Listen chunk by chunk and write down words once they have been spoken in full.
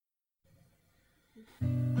Hello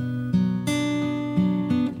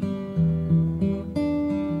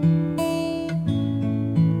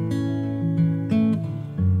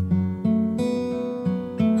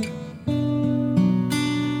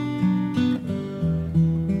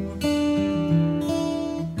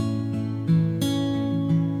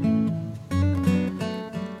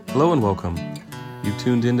and welcome. You've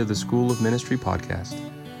tuned into the School of Ministry podcast.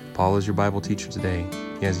 Paul is your Bible teacher today.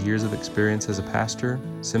 He has years of experience as a pastor,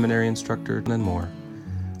 seminary instructor, and more.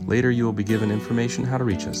 Later, you will be given information how to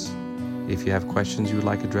reach us. If you have questions you would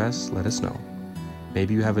like addressed, let us know.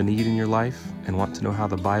 Maybe you have a need in your life and want to know how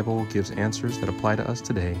the Bible gives answers that apply to us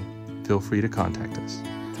today. Feel free to contact us.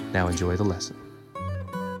 Now enjoy the lesson.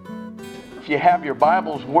 If you have your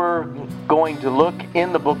Bibles, we're going to look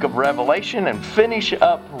in the book of Revelation and finish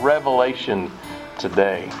up Revelation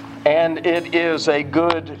today. And it is a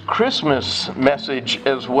good Christmas message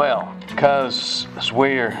as well, because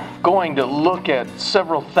we're going to look at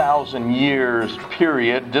several thousand years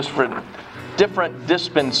period, different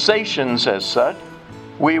dispensations as such.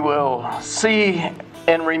 We will see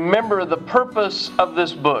and remember the purpose of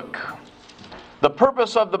this book. The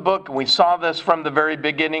purpose of the book, and we saw this from the very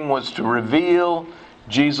beginning, was to reveal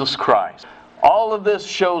Jesus Christ. All of this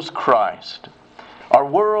shows Christ. Our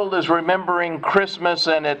world is remembering Christmas,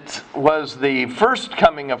 and it was the first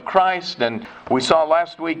coming of Christ. And we saw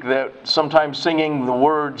last week that sometimes singing the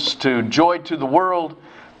words to Joy to the World,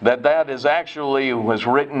 that is actually was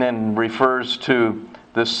written and refers to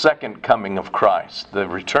the second coming of Christ, the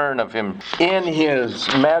return of Him in His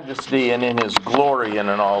majesty and in His glory and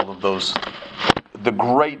in all of those the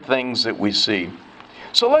great things that we see.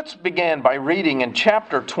 So let's begin by reading in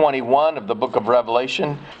chapter 21 of the book of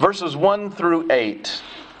Revelation, verses 1 through 8.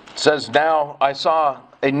 It says, "Now I saw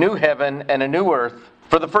a new heaven and a new earth,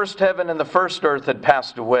 for the first heaven and the first earth had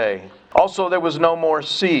passed away. Also there was no more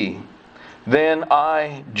sea. Then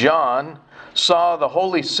I, John, saw the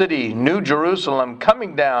holy city, New Jerusalem,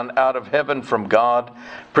 coming down out of heaven from God,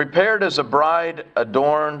 prepared as a bride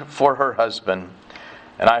adorned for her husband.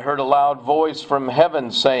 And I heard a loud voice from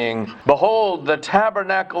heaven saying, Behold, the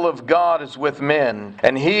tabernacle of God is with men,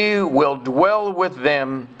 and He will dwell with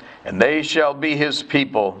them, and they shall be His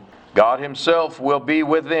people. God Himself will be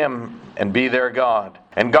with them and be their God.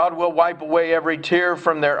 And God will wipe away every tear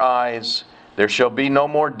from their eyes. There shall be no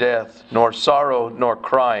more death, nor sorrow, nor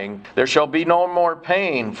crying. There shall be no more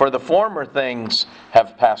pain, for the former things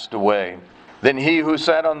have passed away. Then He who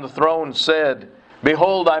sat on the throne said,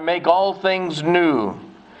 Behold, I make all things new.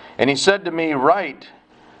 And He said to me, Write,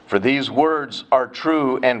 for these words are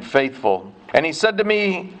true and faithful. And He said to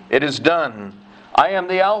me, It is done. I am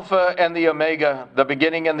the Alpha and the Omega, the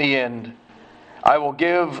beginning and the end. I will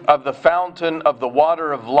give of the fountain of the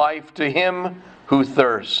water of life to him who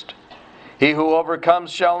thirsts. He who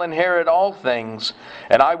overcomes shall inherit all things,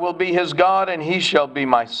 and I will be his God, and he shall be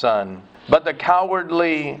my son. But the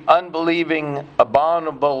cowardly, unbelieving,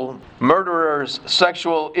 abominable, murderers,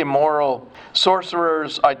 sexual immoral,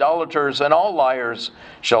 sorcerers, idolaters, and all liars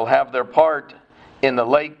shall have their part in the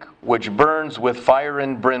lake which burns with fire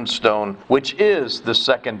and brimstone, which is the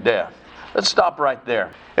second death." Let's stop right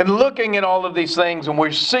there. And looking at all of these things, and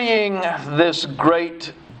we're seeing this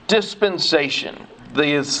great dispensation,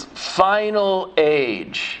 this final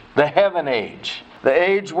age, the heaven age, the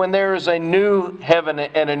age when there is a new heaven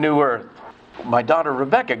and a new earth. My daughter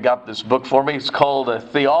Rebecca got this book for me. It's called A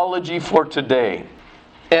Theology for Today.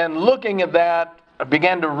 And looking at that, I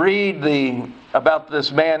began to read about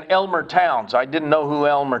this man, Elmer Towns. I didn't know who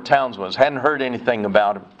Elmer Towns was. Hadn't heard anything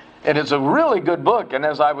about him. And it's a really good book. And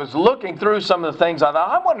as I was looking through some of the things, I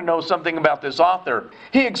thought, I want to know something about this author.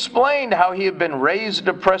 He explained how he had been raised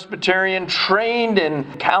a Presbyterian, trained in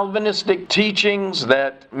Calvinistic teachings,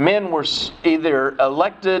 that men were either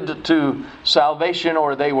elected to salvation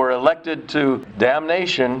or they were elected to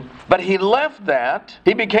damnation. But he left that.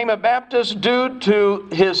 He became a Baptist due to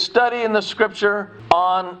his study in the Scripture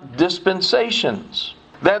on dispensations.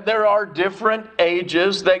 That there are different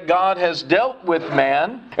ages that God has dealt with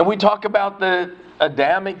man. And we talk about the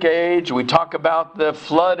Adamic age, we talk about the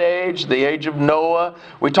flood age, the age of Noah,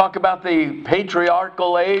 we talk about the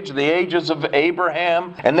patriarchal age, the ages of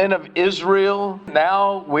Abraham, and then of Israel.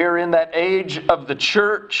 Now we're in that age of the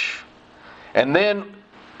church. And then,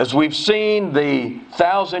 as we've seen, the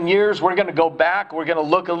 1,000 years, we're going to go back. We're going to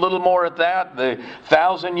look a little more at that. The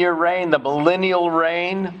 1,000-year reign, the millennial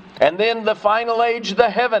reign. And then the final age, the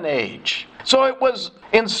heaven age. So it was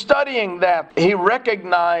in studying that he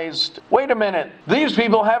recognized, wait a minute, these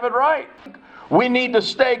people have it right. We need to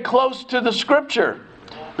stay close to the Scripture.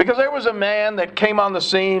 Because there was a man that came on the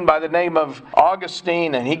scene by the name of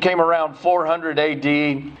Augustine, and he came around 400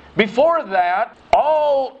 AD. Before that,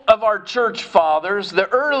 all of our church fathers, the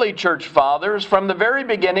early church fathers, from the very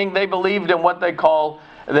beginning, they believed in what they call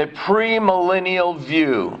the premillennial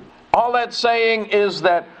view. All that's saying is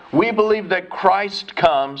that we believe that Christ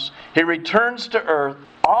comes, He returns to earth,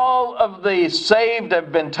 all of the saved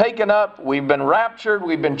have been taken up, we've been raptured,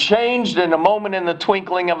 we've been changed in a moment, in the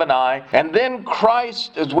twinkling of an eye, and then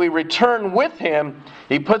Christ, as we return with Him,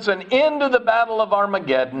 He puts an end to the battle of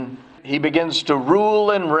Armageddon. He begins to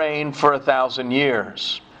rule and reign for 1,000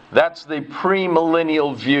 years. That's the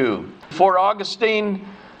premillennial view. For Augustine,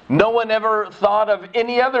 no one ever thought of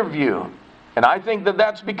any other view. And I think that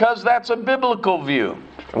that's because that's a biblical view.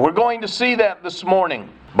 And we're going to see that this morning.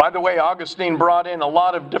 By the way, Augustine brought in a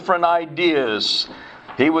lot of different ideas.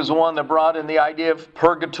 He was the one that brought in the idea of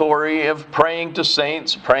purgatory, of praying to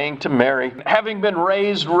saints, praying to Mary. Having been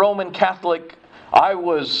raised Roman Catholic, I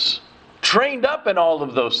was trained up in all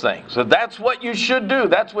of those things. So that's what you should do.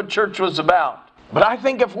 That's what church was about. But I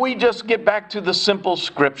think if we just get back to the simple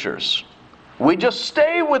Scriptures, we just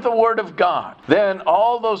stay with the Word of God, then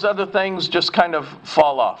all those other things just kind of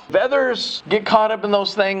fall off. If others get caught up in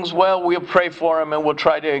those things, well, we'll pray for them and we'll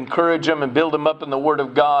try to encourage them and build them up in the Word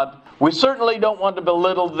of God. We certainly don't want to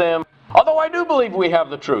belittle them. Although I do believe we have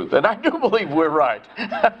the truth, and I do believe we're right.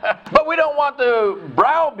 But we don't want to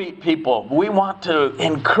browbeat people. We want to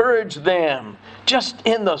encourage them just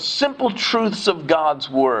in the simple truths of God's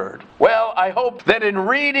Word. Well, I hope that in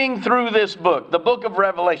reading through this book, the book of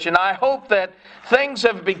Revelation, I hope that things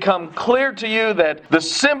have become clear to you, that the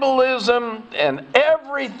symbolism and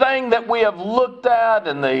everything that we have looked at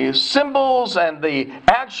and the symbols and the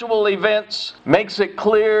actual events makes it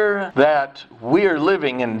clear that we are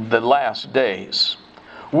living in the last days.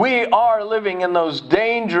 We are living in those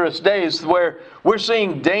dangerous days where we're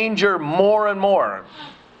seeing danger more and more.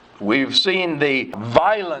 We've seen the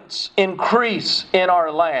violence increase in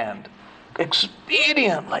our land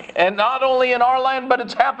expediently. And not only in our land, but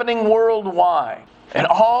it's happening worldwide. And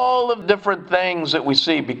all of the different things that we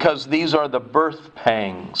see, because these are the birth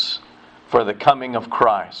pangs for the coming of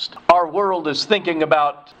Christ. Our world is thinking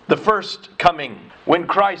about the first coming, when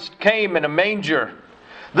Christ came in a manger.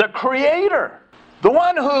 The Creator, the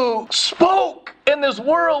one who spoke and this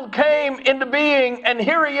world came into being, and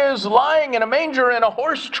here He is lying in a manger in a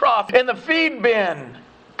horse trough in the feed bin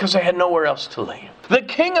because they had nowhere else to lay Him. The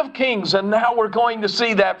King of Kings, and now we're going to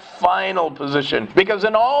see that final position, because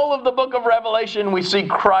in all of the book of Revelation we see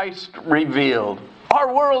Christ revealed.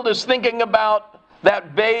 Our world is thinking about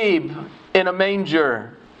that babe in a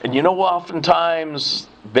manger. And you know, oftentimes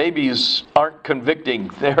babies aren't convicting.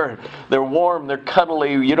 They're warm, they're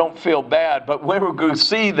cuddly, you don't feel bad. But when we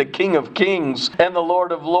see the King of Kings and the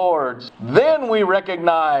Lord of Lords, then we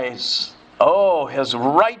recognize, oh, His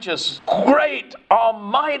righteous, great,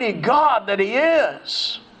 almighty God that He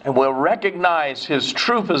is. And we'll recognize His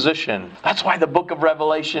true position. That's why the book of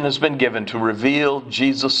Revelation has been given, to reveal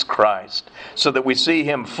Jesus Christ, so that we see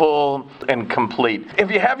Him full and complete. If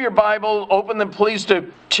you have your Bible, open them please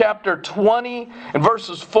to chapter 20 and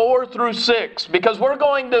verses 4 through 6, because we're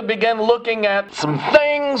going to begin looking at some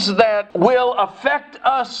things that will affect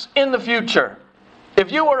us in the future.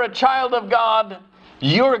 If you are a child of God,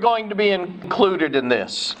 you're going to be included in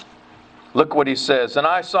this. Look what he says. And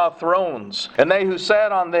I saw thrones, and they who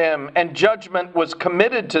sat on them, and judgment was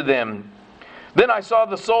committed to them. Then I saw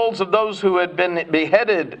the souls of those who had been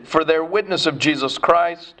beheaded for their witness of Jesus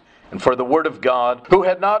Christ and for the word of God, who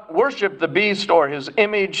had not worshipped the beast or his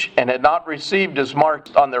image, and had not received his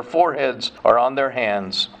marks on their foreheads or on their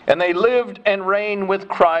hands. And they lived and reigned with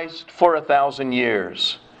Christ for 1,000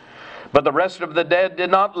 years. But the rest of the dead did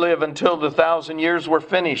not live until the 1,000 years were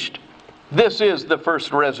finished. This is the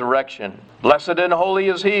first resurrection. Blessed and holy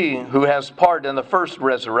is he who has part in the first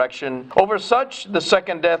resurrection. Over such the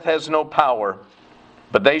second death has no power.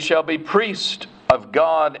 But they shall be priests of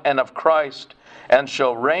God and of Christ, and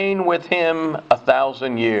shall reign with Him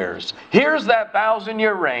 1,000 years. Here's that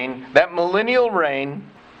 1,000-year reign, that millennial reign.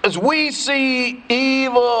 As we see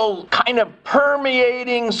evil kind of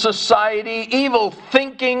permeating society, evil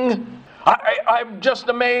thinking, I'm just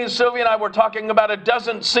amazed. Sylvia and I were talking about it.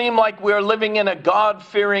 Doesn't seem like we're living in a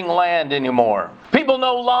God-fearing land anymore. People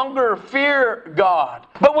no longer fear God.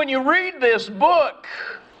 But when you read this book,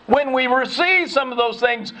 when we receive some of those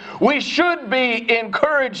things, we should be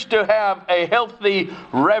encouraged to have a healthy,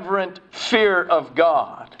 reverent fear of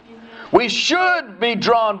God. We should be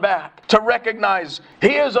drawn back to recognize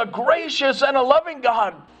He is a gracious and a loving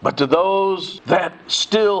God. But to those that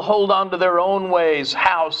still hold on to their own ways,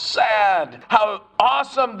 how sad, how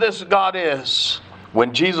awesome this God is.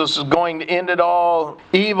 when Jesus is going to end it all.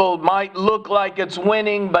 Evil might look like it's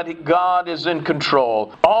winning, but God is in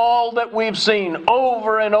control. All that we've seen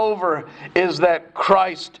over and over is that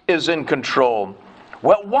Christ is in control.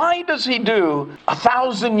 Well, why does he do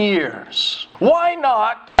 1,000 years? Why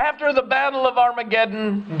not, after the Battle of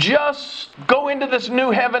Armageddon, just go into this new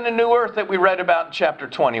heaven and new earth that we read about in chapter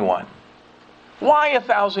 21? Why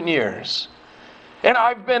 1,000 years? And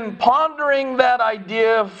I've been pondering that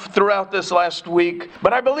idea throughout this last week,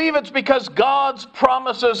 but I believe it's because God's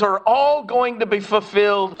promises are all going to be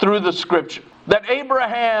fulfilled through the Scripture. That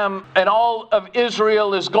Abraham and all of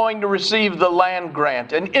Israel is going to receive the land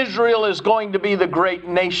grant, and Israel is going to be the great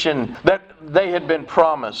nation that they had been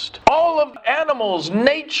promised. All of animals,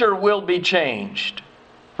 nature will be changed.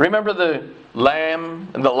 Remember the lamb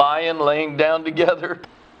and the lion laying down together?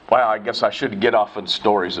 Well, I guess I should get off on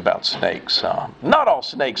stories about snakes. Not all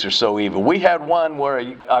snakes are so evil. We had one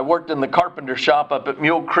where I worked in the carpenter shop up at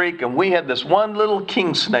Mule Creek, and we had this one little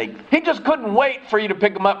king snake. He just couldn't wait for you to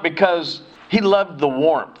pick him up because he loved the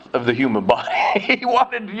warmth of the human body. He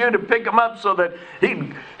wanted you to pick him up so that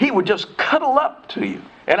he would just cuddle up to you.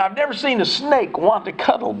 And I've never seen a snake want to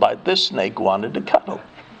cuddle, but this snake wanted to cuddle.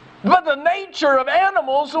 But the nature of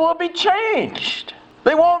animals will be changed.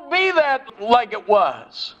 They won't be that like it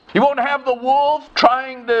was. You won't have the wolf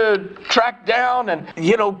trying to track down and,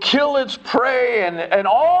 kill its prey, and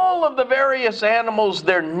all of the various animals,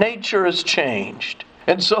 their nature has changed.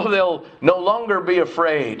 And so they'll no longer be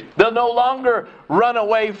afraid. They'll no longer run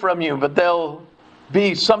away from you, but they'll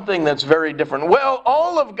be something that's very different. Well,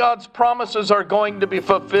 all of God's promises are going to be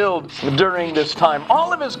fulfilled during this time.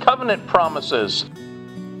 All of His covenant promises.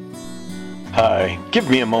 Hi, give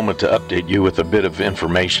me a moment to update you with a bit of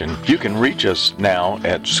information. You can reach us now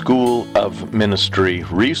at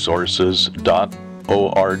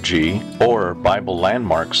schoolofministryresources.org or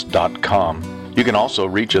BibleLandmarks.com. You can also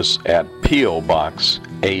reach us at P.O. Box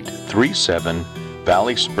 837,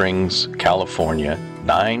 Valley Springs, California,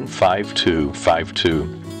 95252.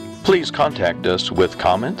 Please contact us with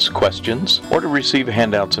comments, questions, or to receive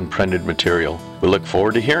handouts and printed material. We look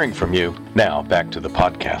forward to hearing from you. Now, back to the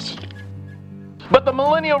podcast. But the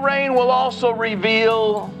millennial reign will also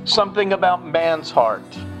reveal something about man's heart.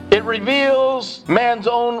 It reveals man's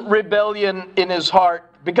own rebellion in his heart,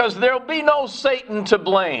 because there'll be no Satan to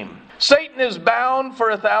blame. Satan is bound for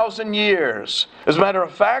 1,000 years. As a matter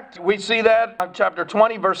of fact, we see that in chapter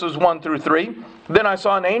 20, verses 1 through 3. Then I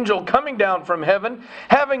saw an angel coming down from heaven,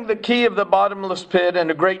 having the key of the bottomless pit and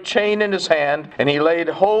a great chain in his hand. And he laid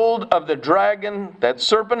hold of the dragon, that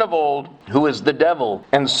serpent of old, who is the devil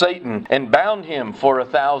and Satan, and bound him for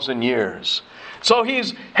 1,000 years. So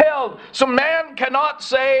he's held. So man cannot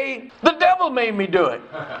say, the devil made me do it.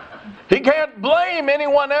 He can't blame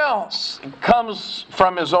anyone else. It comes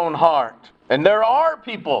from his own heart. And there are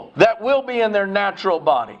people that will be in their natural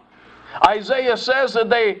body. Isaiah says that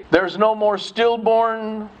there's no more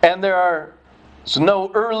stillborn, and there's no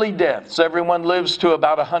early deaths. Everyone lives to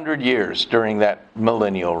about 100 years during that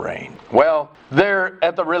millennial reign. Well, there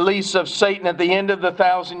at the release of Satan at the end of the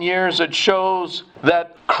 1,000 years, it shows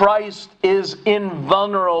that Christ is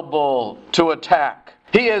invulnerable to attack.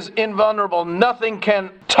 He is invulnerable. Nothing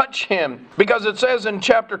can touch him. Because it says in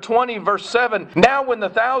chapter 20, verse 7, now when the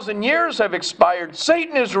 1,000 years have expired,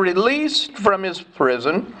 Satan is released from his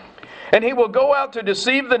prison, and he will go out to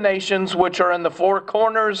deceive the nations which are in the four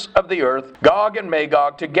corners of the earth, Gog and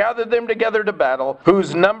Magog, to gather them together to battle,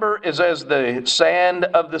 whose number is as the sand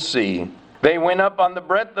of the sea. They went up on the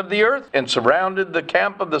breadth of the earth and surrounded the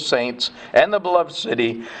camp of the saints and the beloved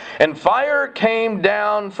city. And fire came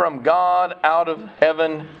down from God out of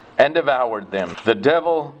heaven and devoured them. The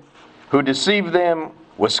devil who deceived them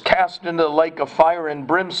was cast into the lake of fire and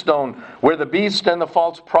brimstone, where the beast and the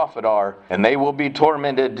false prophet are, and they will be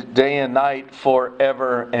tormented day and night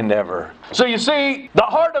forever and ever. So you see, the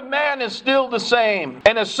heart of man is still the same.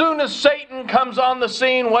 And as soon as Satan comes on the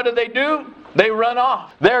scene, what do? They run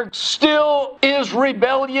off. There still is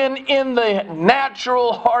rebellion in the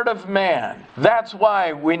natural heart of man. That's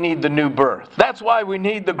why we need the new birth. That's why we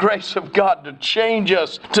need the grace of God to change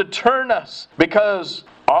us, to turn us, because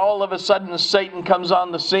all of a sudden Satan comes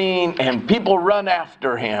on the scene and people run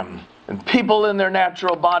after him. And people in their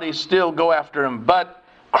natural bodies still go after him. But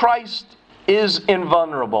Christ is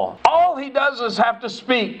invulnerable. All he does is have to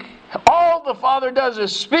speak. All the Father does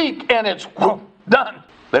is speak, and it's done.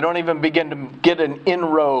 They don't even begin to get an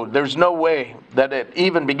inroad. There's no way that it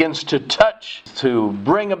even begins to touch to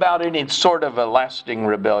bring about any sort of a lasting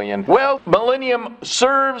rebellion. Well, millennium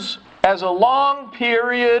serves as a long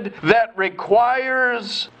period that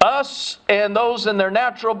requires us and those in their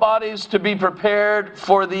natural bodies to be prepared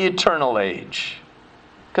for the eternal age.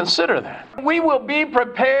 Consider that. We will be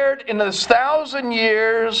prepared in this 1,000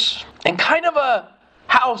 years in kind of a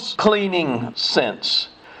house cleaning sense.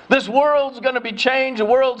 This world's going to be changed. The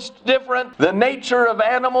world's different. The nature of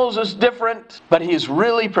animals is different. But He's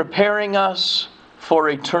really preparing us for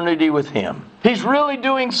eternity with Him. He's really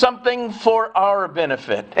doing something for our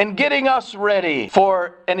benefit and getting us ready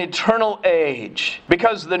for an eternal age.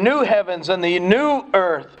 Because the new heavens and the new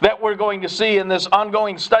earth that we're going to see in this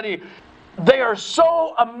ongoing study, they are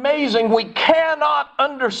so amazing we cannot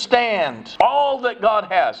understand all that God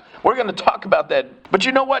has. We're going to talk about that. But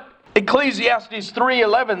you know what? Ecclesiastes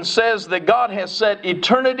 3:11 says that God has set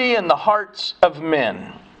eternity in the hearts of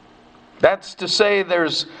men. That's to say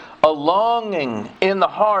there's a longing in the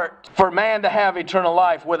heart for man to have eternal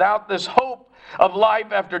life. Without this hope of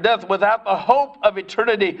life after death, without the hope of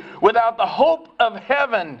eternity, without the hope of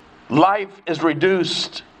heaven, life is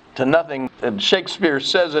reduced to nothing. And Shakespeare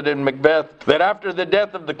says it in Macbeth, that after the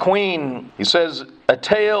death of the queen, he says, a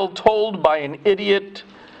tale told by an idiot,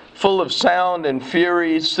 full of sound and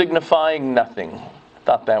fury, signifying nothing. I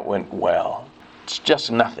thought that went well. It's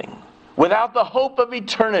just nothing. Without the hope of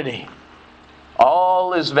eternity,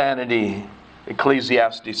 all is vanity,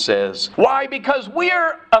 Ecclesiastes says. Why? Because we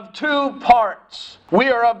are of two parts. We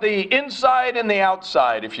are of the inside and the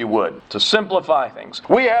outside, if you would, to simplify things.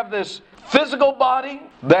 We have this physical body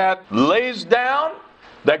that lays down,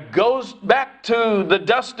 that goes back to the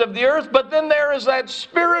dust of the earth, but then there is that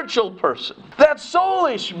spiritual person, that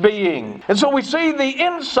soulish being. And so we see the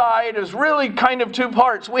inside is really kind of two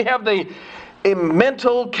parts. We have the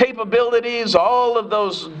mental capabilities, all of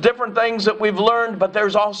those different things that we've learned, but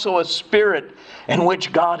there's also a spirit in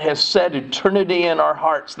which God has set eternity in our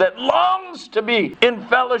hearts that longs to be in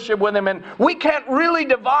fellowship with Him. And we can't really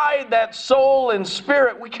divide that soul and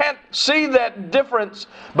spirit. We can't see that difference,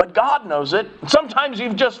 but God knows it. Sometimes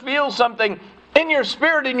you just feel something in your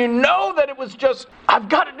spirit and you know that it was just, I've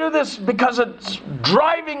got to do this because it's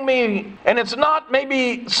driving me, and it's not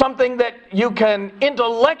maybe something that you can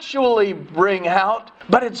intellectually bring out,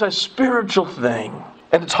 but it's a spiritual thing.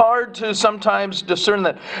 And it's hard to sometimes discern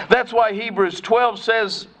that. That's why Hebrews 12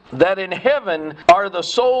 says that in heaven are the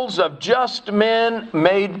souls of just men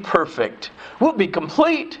made perfect. We'll be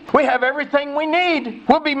complete. We have everything we need.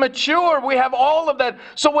 We'll be mature. We have all of that.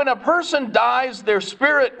 So when a person dies, their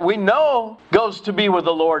spirit, we know, goes to be with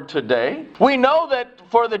the Lord today. We know that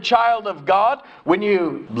for the child of God, when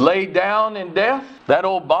you lay down in death, that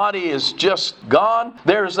old body is just gone.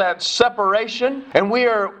 There's that separation, and we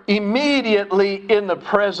are immediately in the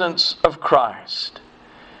presence of Christ.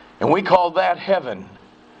 And we call that heaven.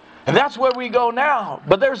 And that's where we go now.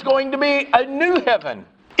 But there's going to be a new heaven,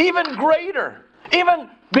 even greater, even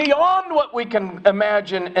beyond what we can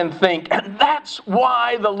imagine and think. And that's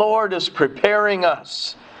why the Lord is preparing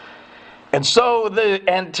us. And so the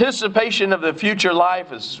anticipation of the future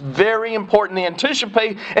life is very important. The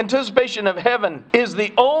anticipation of heaven is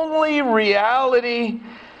the only reality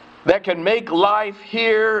that can make life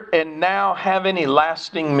here and now have any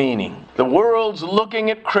lasting meaning. The world's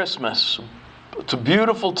looking at Christmas. It's a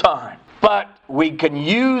beautiful time. But we can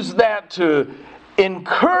use that to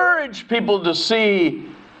encourage people to see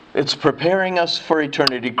it's preparing us for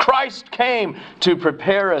eternity. Christ came to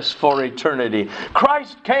prepare us for eternity.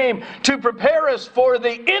 Christ came to prepare us for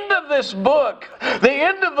the end of this book, the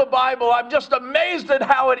end of the Bible. I'm just amazed at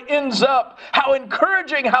how it ends up, how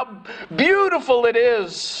encouraging, how beautiful it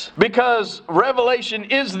is, because Revelation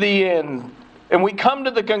is the end. And we come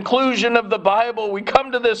to the conclusion of the Bible. We come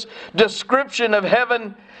to this description of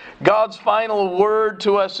heaven. God's final word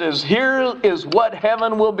to us is, here is what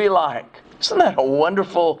heaven will be like. Isn't that a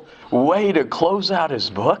wonderful way to close out His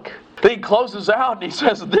book? He closes out and He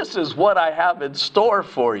says, this is what I have in store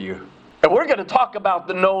for you. And we're going to talk about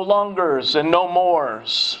the no longers and no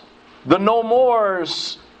mores. The no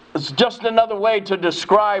mores is just another way to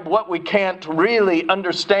describe what we can't really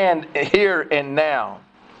understand here and now.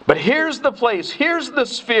 But here's the place, here's the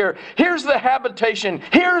sphere, here's the habitation,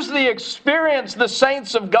 here's the experience the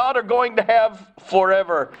saints of God are going to have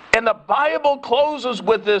forever. And the Bible closes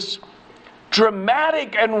with this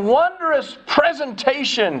dramatic and wondrous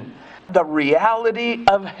presentation, the reality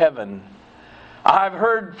of heaven. I've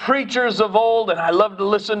heard preachers of old, and I love to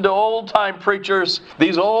listen to old-time preachers,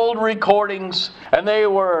 these old recordings, and they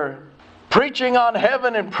were preaching on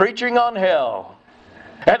heaven and preaching on hell.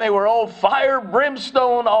 And they were all fire,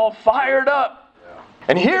 brimstone, all fired up.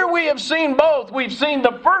 And here we have seen both. We've seen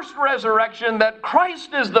the first resurrection, that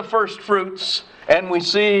Christ is the first fruits, and we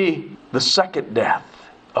see the second death.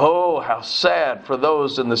 Oh, how sad for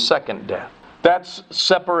those in the second death. That's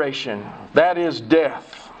separation. That is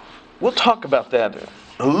death. We'll talk about that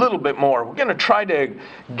a little bit more. We're going to try to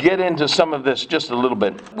get into some of this just a little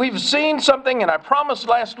bit. We've seen something, and I promised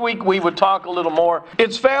last week we would talk a little more.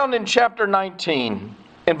 It's found in chapter 19,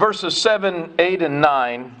 in verses 7, 8, and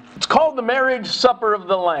 9. It's called the marriage supper of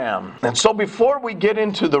the Lamb. And so before we get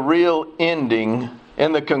into the real ending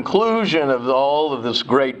and the conclusion of all of this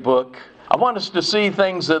great book, I want us to see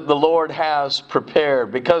things that the Lord has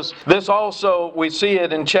prepared, because this also, we see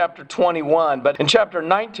it in chapter 21, but in chapter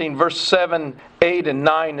 19, verse 7, 8, and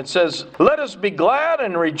 9, it says, "Let us be glad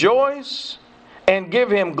and rejoice and give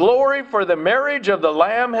Him glory, for the marriage of the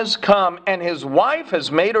Lamb has come, and His wife has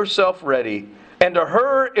made herself ready. And to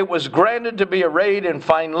her it was granted to be arrayed in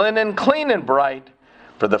fine linen, clean and bright.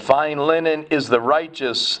 For the fine linen is the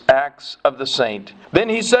righteous acts of the saint. Then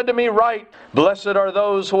he said to me, Write, Blessed are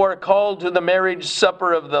those who are called to the marriage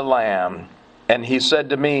supper of the Lamb. And he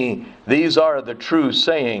said to me, These are the true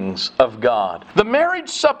sayings of God." The marriage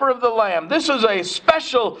supper of the Lamb. This is a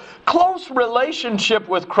special, close relationship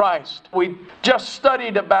with Christ. We just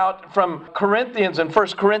studied about from Corinthians in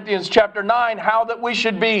 1 Corinthians chapter 9, how that we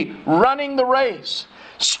should be running the race,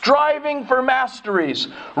 striving for masteries,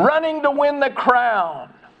 running to win the crown.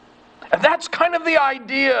 And that's kind of the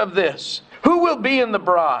idea of this. Who will be in the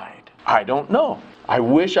bride? I don't know. I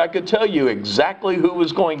wish I could tell you exactly who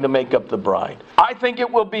is going to make up the bride. I think it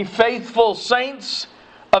will be faithful saints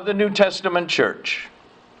of the New Testament church.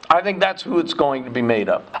 I think that's who it's going to be made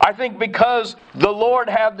of. I think because the Lord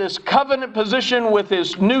had this covenant position with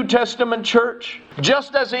His New Testament church,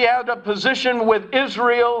 just as He had a position with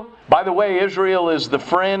Israel. By the way, Israel is the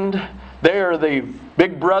friend. They are the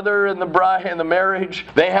big brother in the bride and the marriage.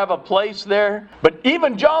 They have a place there. But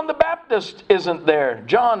even John the Baptist isn't there.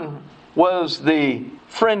 John was the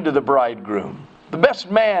friend of the bridegroom. The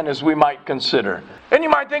best man, as we might consider. And you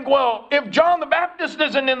might think, well, if John the Baptist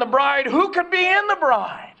isn't in the bride, who could be in the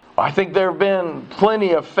bride? I think there have been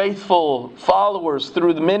plenty of faithful followers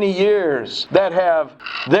through the many years that have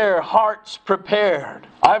their hearts prepared.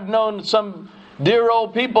 I've known some dear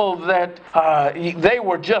old people that they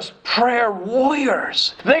were just prayer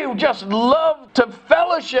warriors. They just loved to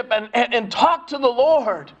fellowship and talk to the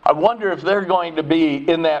Lord. I wonder if they're going to be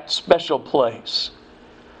in that special place.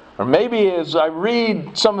 Or maybe as I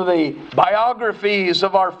read some of the biographies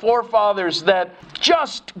of our forefathers that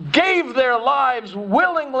just gave their lives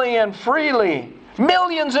willingly and freely,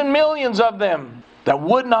 millions and millions of them, that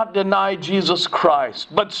would not deny Jesus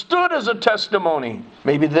Christ, but stood as a testimony,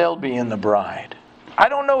 maybe they'll be in the bride. I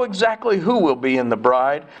don't know exactly who will be in the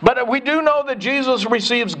bride, but we do know that Jesus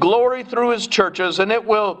receives glory through His churches, and it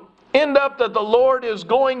will end up that the Lord is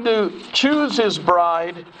going to choose His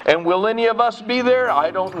bride. And will any of us be there?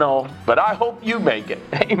 I don't know, but I hope you make it.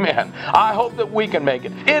 Amen. I hope that we can make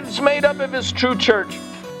it. It's made up of His true church.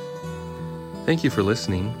 Thank you for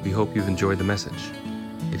listening. We hope you've enjoyed the message.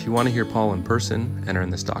 If you want to hear Paul in person and are in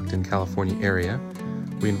the Stockton, California area,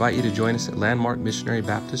 we invite you to join us at Landmark Missionary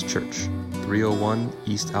Baptist Church, 301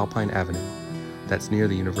 East Alpine Avenue. That's near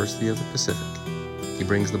the University of the Pacific. He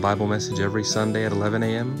brings the Bible message every Sunday at 11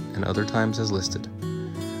 a.m. and other times as listed.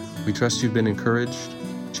 We trust you've been encouraged,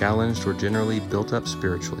 challenged, or generally built up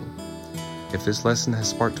spiritually. If this lesson has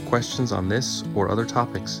sparked questions on this or other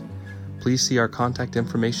topics, please see our contact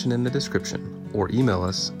information in the description or email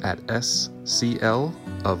us at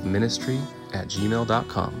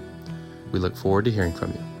sclofministry@gmail.com. We look forward to hearing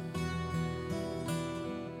from you.